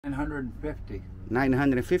$950.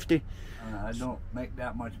 950? I don't make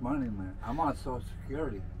that much money, man. I'm on Social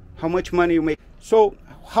Security. How much money you make? So,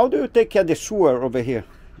 how do you take care of the sewer over here?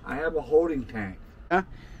 I have a holding tank. Huh?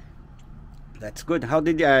 That's good. How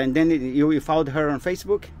did and then you found her on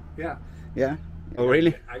Facebook? Yeah. Yeah? Oh,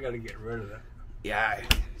 really? I gotta get rid of that. Yeah,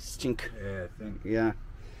 stink. Yeah, I think. Yeah.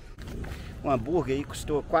 Um hambúrguer aí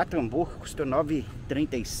custou, 4 hambúrguer, custou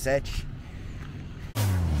 9,37.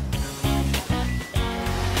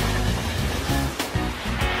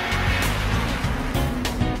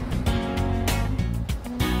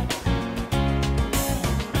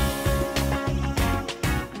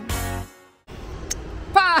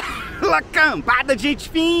 Fala, cambada de gente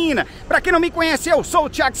fina! Pra quem não me conhece, eu sou o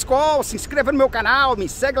Tiago Skol. Se inscreva no meu canal, me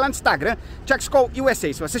segue lá no Instagram, Tiago Skol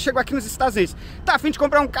USA. Se você chegou aqui nos Estados Unidos, tá a fim de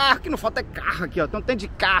comprar um carro, que não falta carro aqui, ó. Tem um tanto de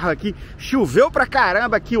carro aqui. Choveu pra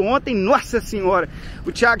caramba aqui ontem, nossa senhora.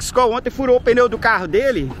 O Tiago Skol ontem furou o pneu do carro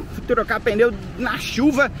dele, fui trocar pneu na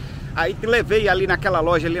chuva. Aí levei ali naquela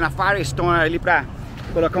loja ali na Firestone ali pra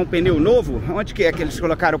colocar um pneu novo. Onde que é que eles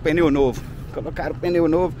colocaram o pneu novo? Colocaram o pneu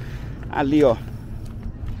novo ali, ó.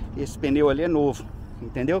 Esse pneu ali é novo,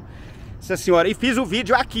 entendeu? Essa senhora, e fiz o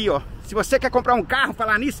vídeo aqui, ó. Se você quer comprar um carro,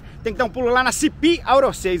 falar nisso, tem que dar um pulo lá na CP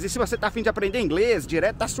Euro 6. E se você tá a fim de aprender inglês,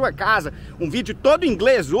 direto da sua casa, um vídeo todo em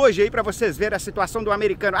inglês hoje aí pra vocês verem a situação do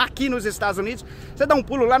americano aqui nos Estados Unidos, você dá um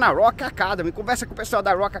pulo lá na Rock Academy, conversa com o pessoal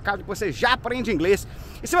da Rock Academy que você já aprende inglês.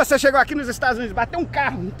 E se você chegou aqui nos Estados Unidos, bateu um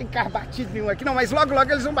carro, não tem carro batido nenhum aqui não, mas logo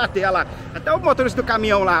eles vão bater, olha lá. Até o motorista do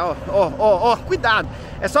caminhão lá, ó, cuidado.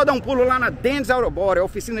 É só dar um pulo lá na Den's Autobody, a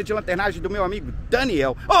oficina de lanternagem do meu amigo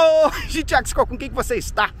Daniel. Tiago Skol, com quem que você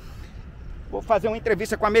está? Vou fazer uma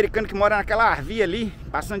entrevista com um americano que mora naquela arvia ali,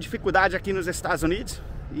 passando dificuldade aqui nos Estados Unidos.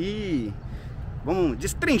 E vamos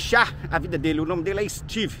destrinchar a vida dele. O nome dele é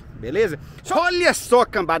Steve, beleza? Olha só,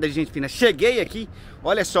 cambada de gente fina. Cheguei aqui,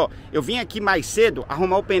 olha só. Eu vim aqui mais cedo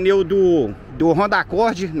arrumar o pneu do Honda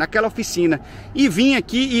Accord naquela oficina. E vim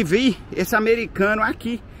aqui e vi esse americano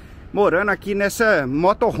aqui, morando aqui nessa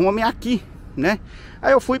motorhome aqui, né?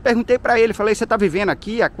 Aí eu fui e perguntei pra ele, falei, você tá vivendo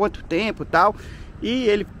aqui há quanto tempo e tal? E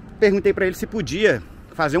ele... Perguntei pra ele se podia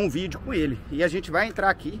fazer um vídeo com ele. E a gente vai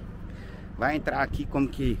entrar aqui. Vai entrar aqui como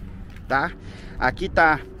que tá. Aqui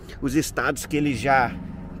tá os estados que ele já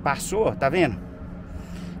passou, tá vendo?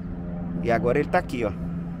 E agora ele tá aqui, ó.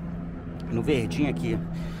 No verdinho aqui,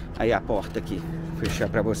 ó. Aí a porta aqui. Vou fechar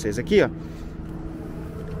pra vocês aqui, ó.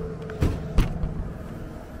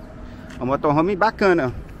 Uma motorhome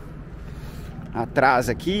bacana, ó. Atrás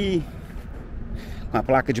aqui. Com a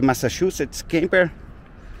placa de Massachusetts, Camper.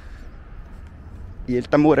 E ele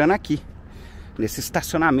tá morando aqui, nesse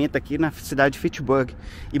estacionamento aqui na cidade de Fitchburg.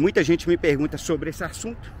 E muita gente me pergunta sobre esse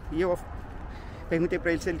assunto. E eu perguntei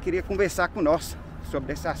pra ele se ele queria conversar com nós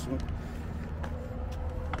sobre esse assunto.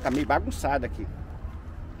 Tá meio bagunçado aqui.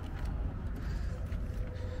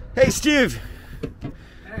 Hey Steve!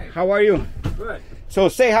 Hey. How are you? Good. So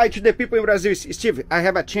say hi to the people in Brazil. Steve, I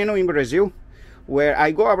have a channel in Brazil where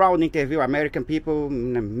I go around interview American people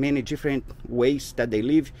in many different ways that they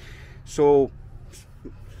live. So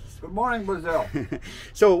Good morning, Brazil.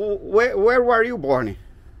 so where were you born?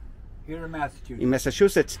 Here in Massachusetts. In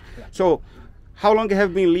Massachusetts? Yeah. So how long have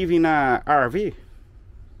you been living in a RV?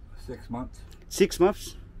 6 months. 6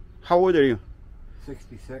 months? How old are you?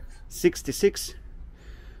 66. 66?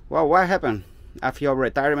 Well, what happened? After your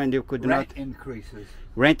retirement you could Rent not... increases.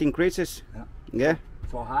 Rent increases? Yeah. Yeah?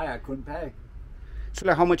 So high I couldn't pay. So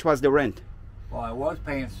like, how much was the rent? Well, I was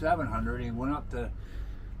paying $700. It went up to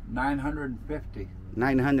 $950.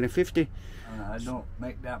 950? I don't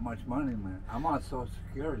make that much money, man. I'm on Social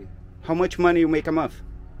Security. How much money you make a month?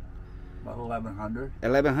 About $1,100.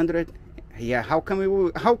 1100? Yeah, how come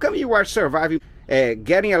you are surviving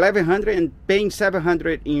getting 1100 and paying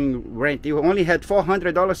 700 in rent? You only had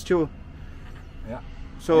 $400 to... Yeah.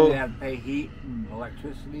 So And I had to pay heat and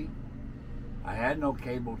electricity. I had no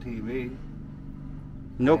cable TV.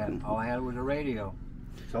 no. All I had was a radio.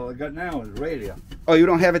 So all I got now is a radio. Oh, you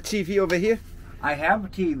don't have a TV over here? I have a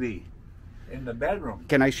TV in the bedroom.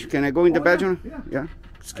 Can I go in the Oh, bedroom? yeah. Yeah.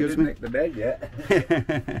 I Excuse didn't me. make the bed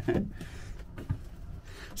yet.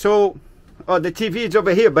 So, oh, the TV is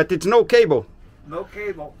over here, but it's no cable. No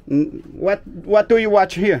cable. What do you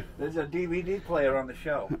watch here? There's a DVD player on the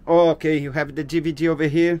show. Oh, okay, you have the DVD over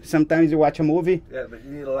here. Sometimes you watch a movie. Yeah, but you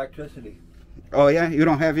need electricity. Oh yeah, you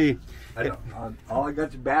don't have a... I don't. All I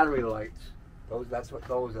got's battery lights. That's what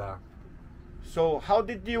those are. So how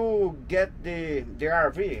did you get the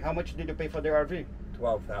RV? How much did you pay for the RV?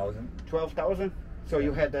 $12,000. 12,000. So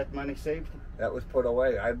you had that money saved? That was put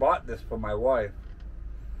away. I bought this for my wife,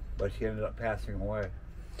 but she ended up passing away.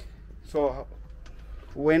 So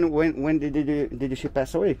When did she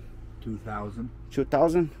pass away? 2000.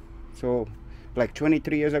 2000. So, like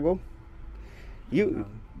 23 years ago. You.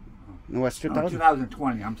 It was 2000. No,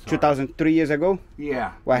 2020. I'm sorry. 2003 years ago.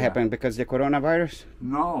 Yeah. What happened? Because the coronavirus?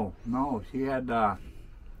 No. She had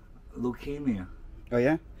leukemia. Oh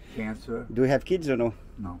yeah. Cancer. Do you have kids or no?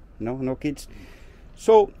 No. No kids.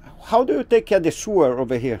 So, how do you take care of the sewer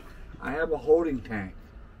over here? I have a holding tank.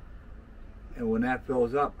 And when that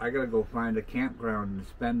fills up, I gotta go find a campground and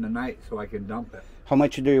spend the night so I can dump it. How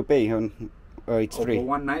much do you pay? It's free. For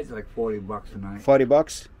one night, it's like $40 a night. 40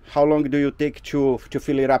 bucks. How long do you take to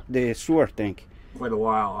fill it up the sewer tank? Quite a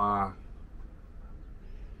while.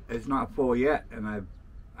 It's not full yet, and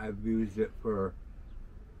I've used it for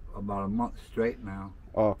about a month straight now.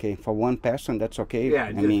 Okay, for one person, that's okay. Yeah,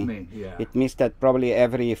 I just mean, me. Yeah. It means that probably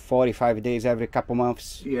every 45 days, every couple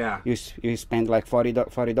months, Yeah. you spend like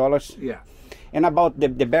 $40. Yeah. And about the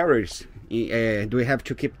barriers, do we have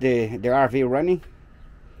to keep the RV running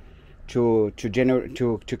to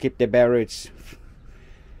keep the barriers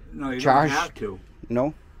No, you charged? don't have to.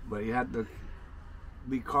 No. But you have to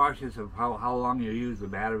be cautious of how long you use the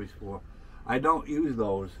batteries for. I don't use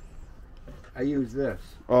those. I use this.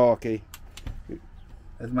 Oh, okay.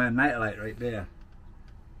 That's my night light right there.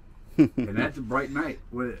 And that's a bright night.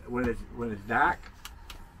 When it's dark,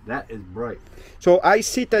 that is bright. So I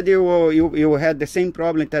see that you had the same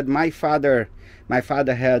problem that my father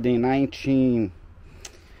had in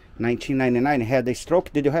 1999. He had a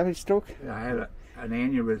stroke. Did you have a stroke? Yeah, I had an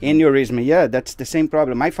aneurysm. Aneurysm, yeah, that's the same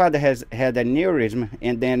problem. My father had an aneurysm,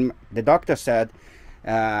 and then the doctor said,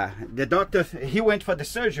 he went for the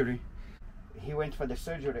surgery.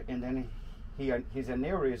 And then his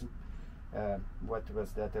aneurysm, what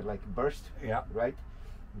was that, like burst? Yeah. Right?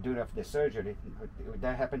 During the surgery.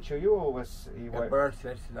 That happened to you, or was you were? It burst.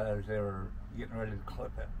 They were getting ready to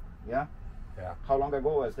clip it. Yeah? Yeah. How long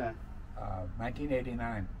ago was that?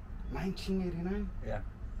 1989. 1989? Yeah.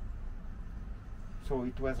 So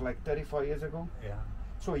it was like 34 years ago? Yeah.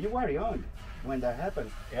 So you were young when that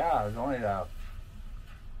happened? Yeah, I was only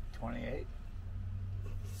 28.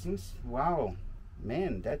 Seems, wow,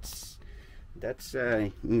 man, that's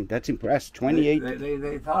impressive. 28.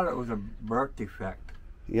 They thought it was a birth defect.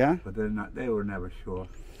 Yeah. But they're not. They were never sure.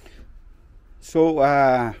 So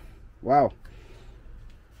wow.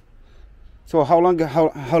 So how long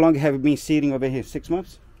have you been sitting over here? 6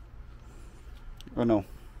 months? Or no?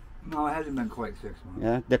 No, it hasn't been quite 6 months.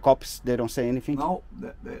 Yeah. The cops, they don't say anything. No,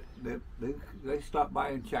 they stop by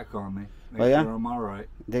and check on me. Make Oh, yeah? sure I'm all right.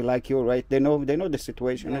 They like you, right? They know the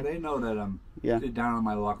situation. Yeah, Right? they know that I'm down on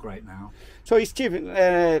my luck right now. So Steve,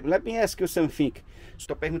 let me ask you something.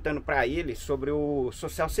 Estou perguntando para ele sobre o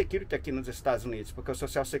Social Security aqui nos Estados Unidos, porque o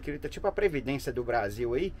Social Security é tipo a previdência do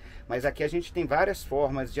Brasil aí, mas aqui a gente tem várias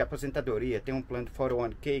formas de aposentadoria. Tem um plano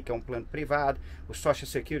 401k, que é um plano privado, o Social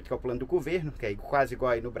Security, que é o plano do governo, que é quase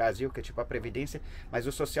igual aí no Brasil, que é tipo a previdência, mas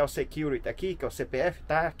o Social Security aqui, que é o CPF,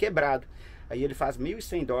 tá quebrado. Aí ele faz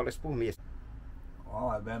 $1.100 por mês. Well,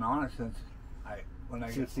 I've been on it since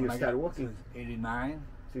you started working? Since 89.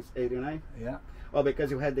 Since 89? Yeah. Oh,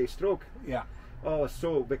 because you had the stroke? Yeah. Oh,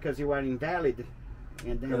 so because you were invalid,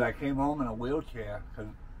 and then Because I came home in a wheelchair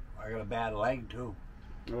because I got a bad leg too.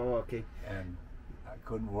 Oh, okay. And I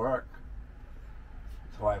couldn't work.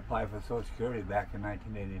 So I applied for Social Security back in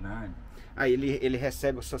 1989. Aí ele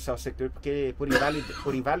recebe o Social Security porque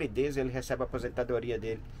por invalidez ele recebe a aposentadoria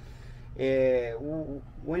dele.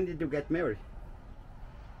 When did you get married?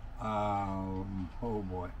 Oh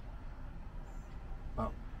boy.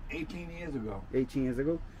 About 18 years ago. 18 years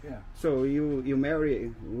ago? Yeah. So you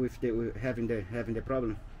married with having the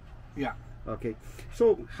problem? Yeah. Okay.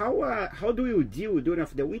 So how do you deal during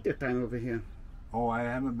the winter time over here? Oh, I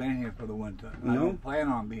haven't been here for the winter. No? I don't plan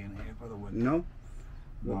on being here for the winter. No?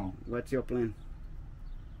 No. What's your plan?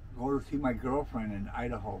 Go to see my girlfriend in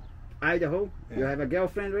Idaho. Idaho? Yeah. You have a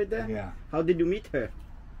girlfriend right there? Yeah. How did you meet her?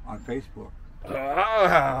 On Facebook.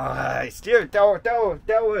 Oh, Steve, tell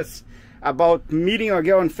us about meeting your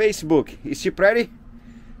girl on Facebook. Is she pretty?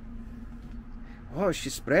 Oh,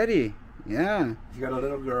 she's pretty. Yeah. She got a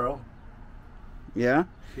little girl. Yeah.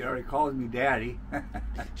 She already calls me daddy.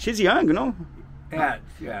 She's young, no? Yeah,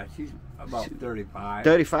 she's about 35.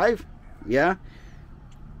 35? Yeah.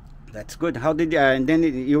 That's good. How did and then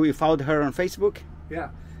you found her on Facebook? Yeah.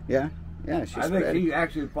 Yeah. Yeah, she's I think pretty. she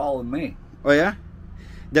actually followed me. Oh yeah?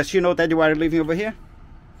 Does she know that you are living over here?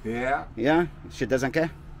 Yeah. Yeah? She doesn't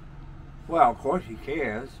care? Well, of course she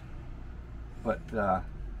cares. But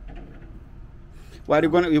Well,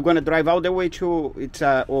 you're gonna drive all the way to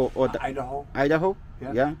Idaho. Idaho?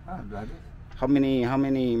 Yeah. I'll drive it. How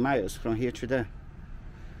many miles from here to there?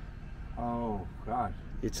 Oh gosh.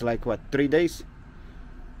 It's like what, 3 days?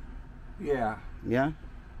 Yeah. Yeah.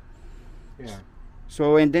 Yeah.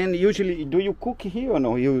 So, and then usually, do you cook here or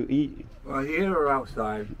no? You eat? Well, here or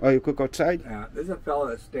outside. Oh, you cook outside? Yeah. There's a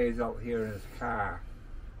fella that stays out here in his car,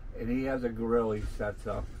 and he has a grill he sets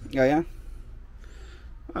up. Oh, yeah.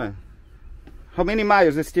 Oh. How many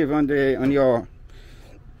miles, Steve, on your?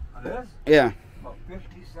 On this? Yeah. About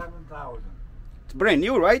 57,000. It's brand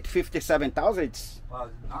new, right? 57,000. It's. Well,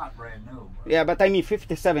 it's not brand new. Yeah, but I mean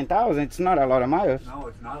 57,000. It's not a lot of miles. No,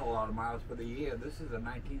 it's not a lot of miles for the year. This is a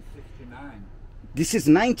 1969. This is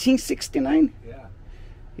 1969. Yeah.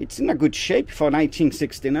 It's in a good shape for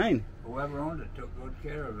 1969. Whoever owned it took good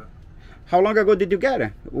care of it. How long ago did you get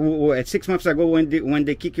it? 6 months ago, when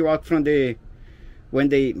they kick you out from the, when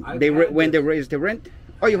they raised the rent.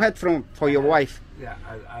 Oh, you had for your wife. Yeah,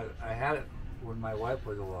 I had it when my wife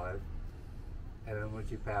was alive, and then when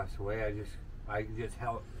she passed away,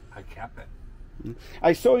 I kept it.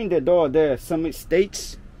 I saw in the door there some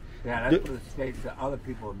states. Yeah, that's for the states that other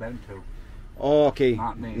people have been to. Oh, okay.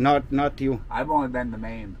 Not me. Not you. I've only been to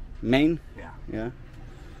Maine. Maine? Yeah. Yeah.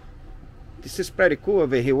 This is pretty cool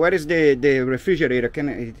over here. Where is the refrigerator?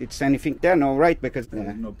 It's anything there? No, right? Because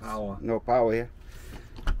there's no power. No power here.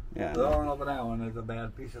 Yeah. The one over that one, there's a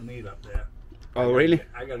bad piece of meat up there. Oh, really?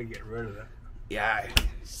 I gotta get rid of it. Yeah,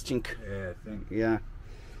 stink. Yeah, I think. Yeah.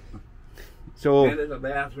 So. And there's a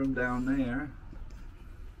bathroom down there.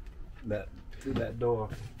 Through that door.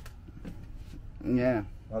 Yeah.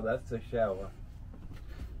 Well, that's the shower.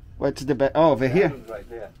 What's the bed? Oh, over here. Right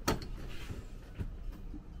there.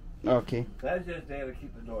 Okay. That's just there to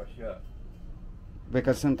keep the door shut.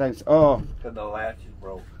 Because sometimes, oh. Because the latch is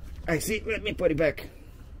broke. I see. Let me put it back.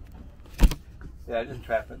 Yeah, I just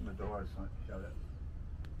trap it in the door so I can shut it.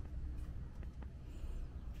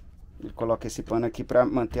 Ele coloca esse pano aqui para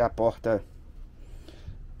manter a porta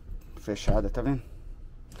fechada, tá vendo?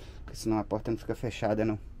 Porque senão a porta não fica fechada,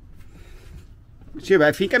 não. Steve,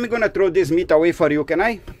 I think I'm gonna throw this meat away for you, can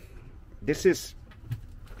I? This is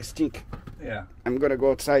stink. Yeah. I'm gonna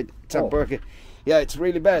go outside. It's a burger. Yeah, it's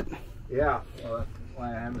really bad. Yeah. Well, that's why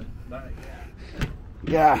I haven't done it yet.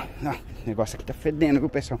 Yeah. Ah, o negócio aqui tá fedendo, viu,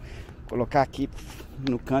 pessoal? Vou colocar aqui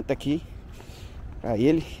no canto aqui pra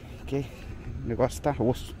ele, que o negócio tá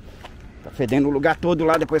osso. Tá fedendo o lugar todo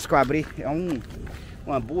lá depois que eu abri. É um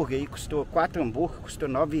hambúrguer aí, custou 4 hambúrguer, custou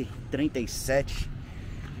R$9,37.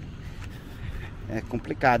 É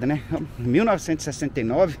complicado, né?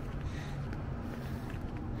 1969.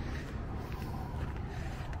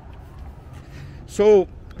 So,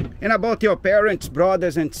 and about your parents,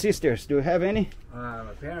 brothers and sisters, do you have any?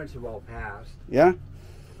 My parents have all passed. Yeah?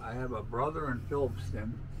 I have a brother in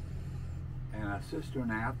Phillipston and a sister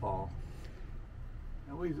in Athol.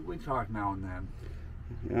 And we talk now and then.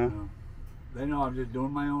 Yeah. They know I'm just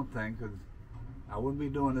doing my own thing because I wouldn't be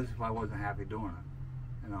doing this if I wasn't happy doing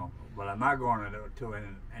it. You know, but I'm not going to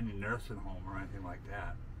any nursing home or anything like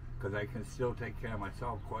that because I can still take care of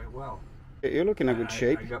myself quite well. You're looking in good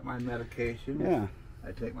shape. I got my medication. Yeah.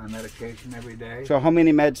 I take my medication every day. So how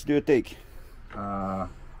many meds do you take? Well,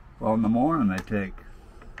 in the morning I take.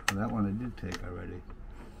 Well, that one I did take already.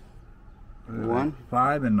 One?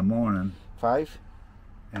 5 in the morning. 5?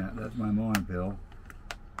 Yeah, that's my morning pill.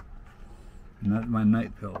 And that's my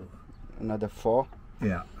night pill. Another 4?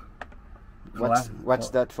 Yeah. What's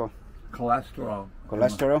that for? Cholesterol.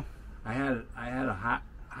 Cholesterol? I had a heart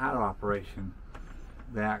operation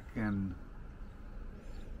back in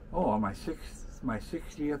on my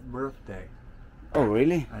 60th birthday. Oh,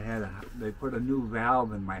 really? They put a new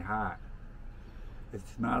valve in my heart.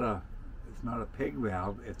 It's not a pig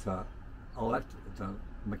valve. It's a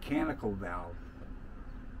mechanical valve.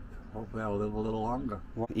 Hopefully I'll live a little longer.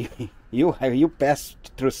 You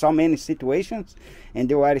passed through so many situations, and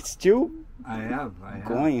you are still I have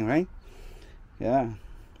going, right? Yeah.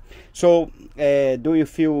 So, do you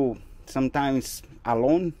feel sometimes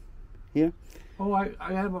alone here? Oh, I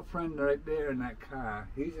have a friend right there in that car.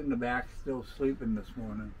 He's in the back still sleeping this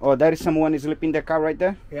morning. Oh, there is someone sleeping in the car right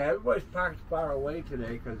there? Yeah, everybody's parked far away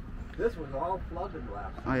today because this was all flooded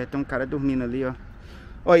last night. Oh, yeah, tem cara dormindo ali, ó.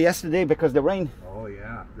 Oh, yesterday because the rain? Oh,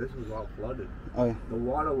 yeah. This was all flooded. Oh, yeah. The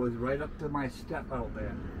water was right up to my step out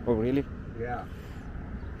there. Oh, really? Yeah.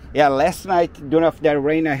 Yeah, last night during the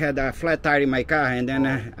rain I had a flat tire in my car and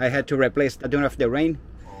then I had to replace it during the rain.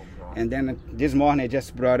 Oh, God. And then this morning I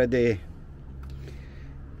just brought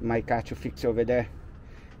my car to fix over there.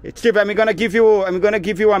 Steve, I'm gonna give you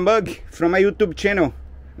a mug from my YouTube channel.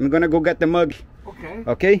 I'm gonna go get the mug. Okay.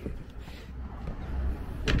 Okay?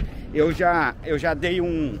 Eu já dei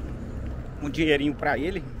um dinheirinho pra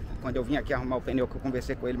ele quando eu vim aqui arrumar o pneu, que eu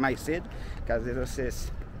conversei com ele mais cedo, que às vezes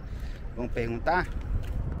vocês vão perguntar.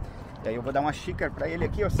 E aí eu vou dar uma xícara pra ele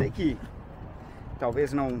aqui. Eu sei que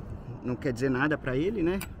talvez não quer dizer nada pra ele,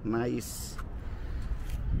 né? Mas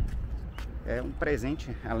é um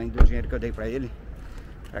presente, além do dinheiro que eu dei pra ele.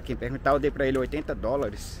 Pra quem perguntar, eu dei pra ele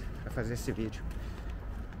 $80 pra fazer esse vídeo.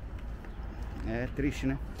 É triste,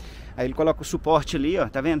 né? Aí ele coloca o suporte ali, ó,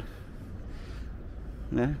 tá vendo?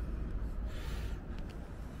 Né?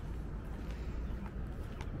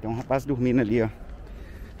 Tem um rapaz dormindo ali, ó.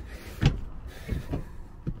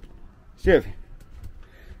 Steve,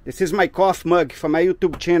 this is my coffee mug for my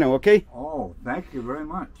YouTube channel, okay? Oh, thank you very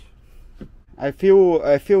much. I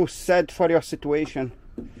feel sad for your situation,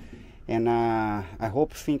 and I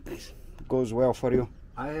hope things goes well for you.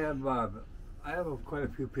 I have quite a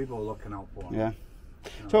few people looking out for me. Yeah.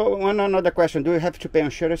 So one another question: do you have to pay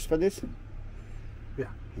insurance for this? Yeah.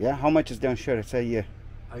 Yeah. How much is the insurance a year?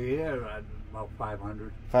 A year, about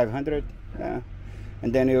 500. 500. Yeah.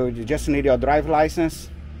 And then you just need your drive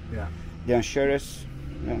license, Yeah. the insurance.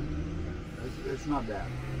 Yeah. It's not bad.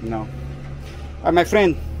 No. My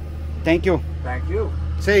friend, thank you. Thank you.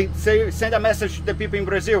 Send a message to the people in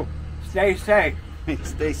Brazil. Stay safe.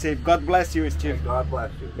 Stay safe. God bless you, Steve. God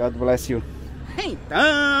bless you. God bless you.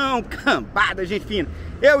 Então, cambada, gente fina.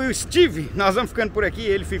 Eu e o Steve, nós vamos ficando por aqui.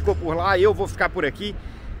 Ele ficou por lá, eu vou ficar por aqui.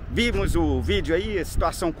 Vimos o vídeo aí, a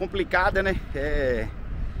situação complicada, né?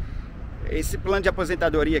 Esse plano de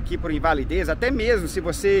aposentadoria aqui por invalidez, até mesmo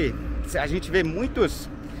se a gente vê muitos.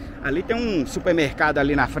 Ali tem um supermercado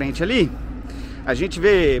ali na frente ali. A gente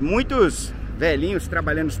vê muitos velhinhos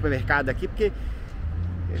trabalhando no supermercado aqui porque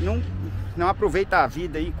não aproveita a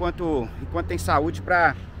vida aí enquanto tem saúde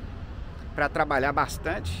para trabalhar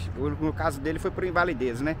bastante. No caso dele foi por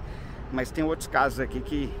invalidez, né? Mas tem outros casos aqui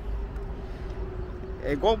que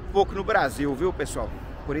é igual um pouco no Brasil, viu, pessoal?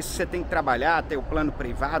 Por isso você tem que trabalhar, ter o plano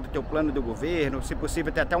privado, ter o plano do governo, se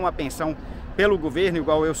possível ter até uma pensão pelo governo,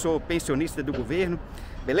 igual eu sou pensionista do governo.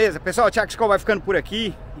 Beleza? Pessoal, o Tiago Skol vai ficando por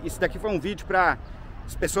aqui. Isso daqui foi um vídeo para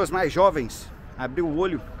as pessoas mais jovens abrir o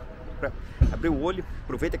olho.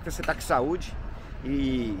 Aproveita que você está com saúde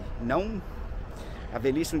e não... A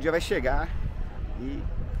velhice um dia vai chegar e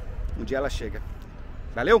um dia ela chega.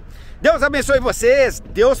 Valeu? Deus abençoe vocês,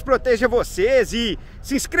 Deus proteja vocês e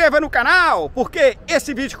se inscreva no canal, porque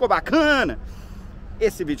esse vídeo ficou bacana,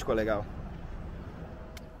 esse vídeo ficou legal.